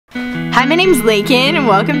Hi, my name's Lakin and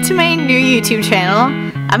welcome to my new YouTube channel.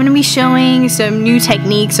 I'm going to be showing some new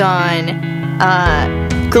techniques on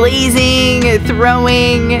glazing,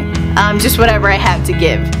 throwing, just whatever I have to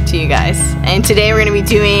give to you guys. And today we're going to be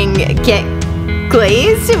doing Get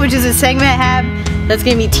Glazed, which is a segment I have that's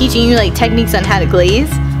going to be teaching you like techniques on how to glaze.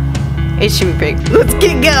 It should be pretty cool. Let's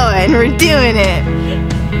get going. We're doing it.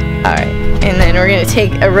 Alright, and then we're going to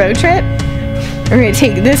take a road trip. We're going to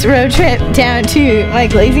take this road trip down to my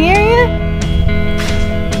glazing area.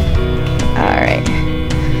 Alright.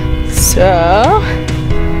 So,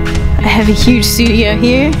 I have a huge studio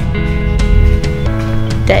here.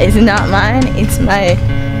 That is not mine. It's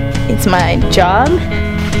my job.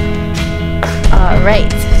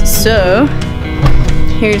 Alright. So,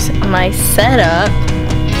 here's my setup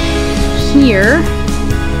here.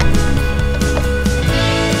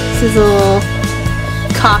 This is a little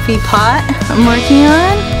coffee pot I'm working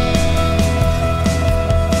on.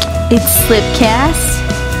 It's slip cast.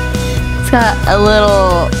 It's got a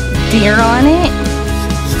little deer on it.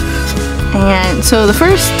 And so the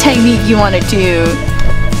first technique you want to do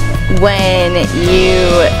when you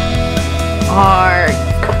are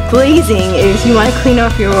glazing is you want to clean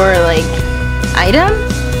off your like item.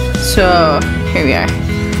 So here we are.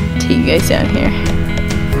 Take you guys down here.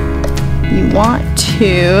 You want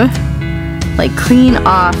to like clean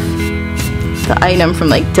off the item from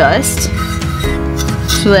like dust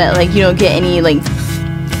so that like you don't get any like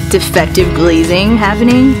defective glazing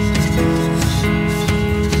happening.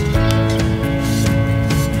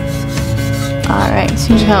 Alright,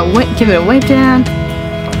 so you just gotta give it a wipe down,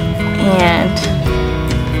 and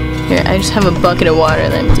here I just have a bucket of water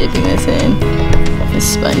that I'm dipping this in,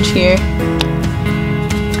 this sponge here.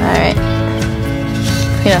 Alright,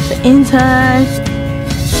 clean off the inside.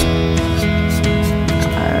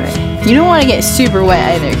 You don't want to get super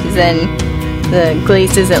wet either, because then the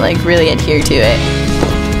glaze doesn't like really adhere to it.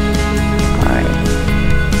 Alright.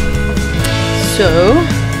 So,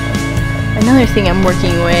 another thing I'm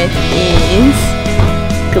working with is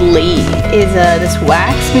this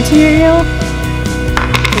wax material,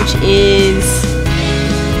 which is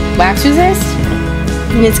wax resist.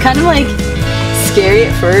 And it's kind of like scary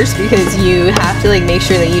at first because you have to like make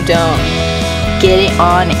sure that you don't get it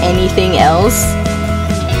on anything else,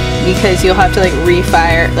 because you'll have to like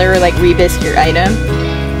refire or like rebisque your item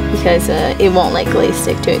because it won't like glaze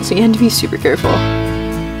stick to it, so you have to be super careful.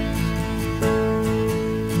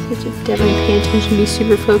 So just definitely pay attention, be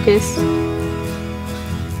super focused.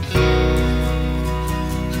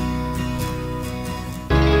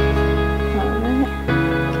 Alright,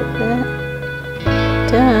 get that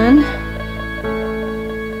done.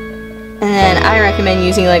 And then I recommend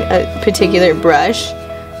using like a particular brush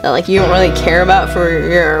that like you don't really care about for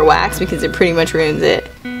your wax because it pretty much ruins it.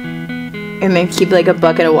 And then keep like a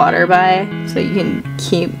bucket of water by so you can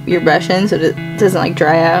keep your brush in so that it doesn't like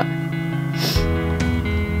dry out.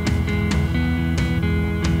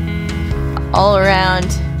 All around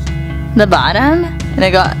the bottom, and I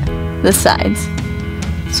got the sides.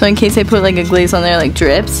 So in case I put like a glaze on there like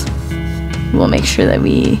drips, we'll make sure that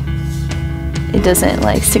it doesn't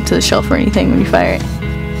like stick to the shelf or anything when you fire it.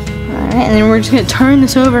 Alright, and then we're just going to turn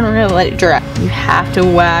this over and we're going to let it dry. You have to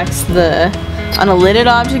wax on a lidded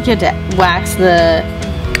object, you have to wax the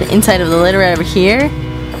inside of the lid right over here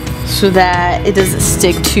so that it doesn't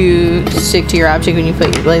stick to your object when you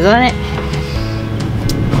put your glaze on it.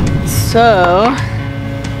 So,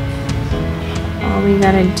 all we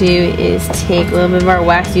gotta do is take a little bit of our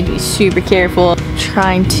wax. You have to be super careful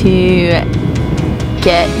trying to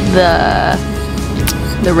get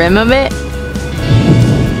the rim of it.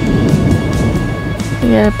 We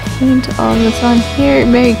gotta paint all this on here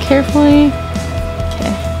very carefully.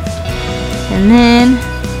 Okay. And then,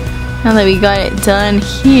 now that we got it done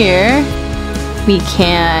here, we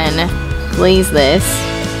can glaze this.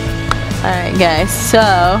 Alright guys,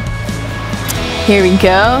 so here we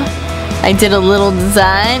go. I did a little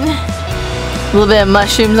design, a little bit of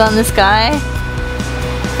mushrooms on this guy,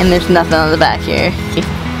 and there's nothing on the back here.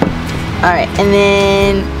 Alright, and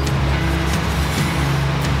then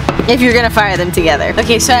if you're gonna fire them together.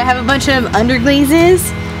 Okay, so I have a bunch of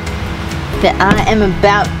underglazes that I am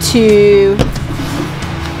about to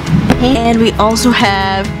paint, and we also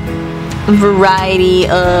have a variety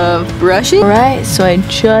of brushes. Alright, so I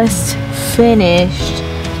just finished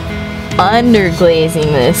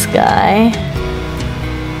underglazing this guy.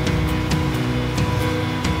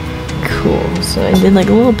 Cool, so I did like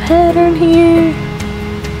a little pattern here.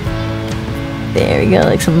 There we go,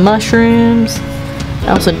 like some mushrooms. I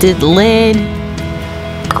also did the lid.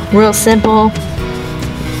 Real simple.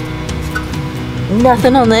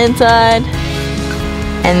 Nothing on the inside.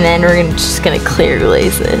 And then we're just gonna clear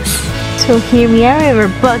glaze this. So here we are, we have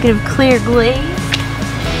our bucket of clear glaze.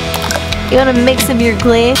 You wanna mix up your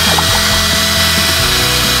glaze.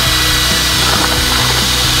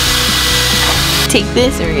 Take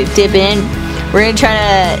this and we're gonna dip in. We're gonna try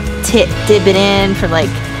to dip it in for like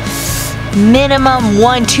minimum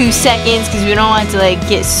 1-2 seconds because we don't want it to like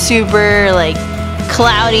get super like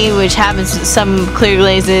cloudy, which happens with some clear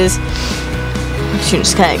glazes. So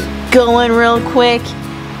just kind of go in real quick,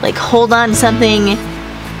 like hold on to something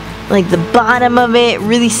like the bottom of it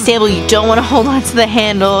really stable. You don't want to hold on to the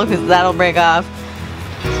handle because that'll break off.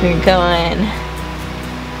 So you're going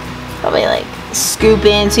probably like scoop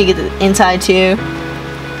in so you get the inside too.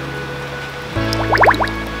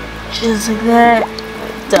 Just like that.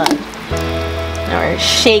 Done. Now we're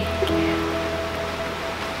shake.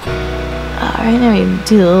 Alright, now we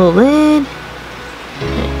do the little lid.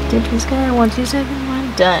 Dip this guy 1-2 seconds.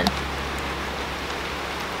 One. Done.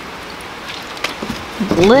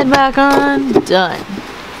 Lid back on. Done.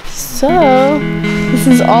 So, this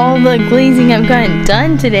is all the glazing I've gotten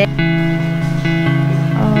done today.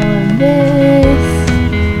 All of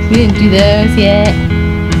this. We didn't do those yet.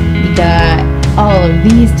 We got all of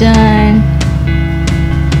these done.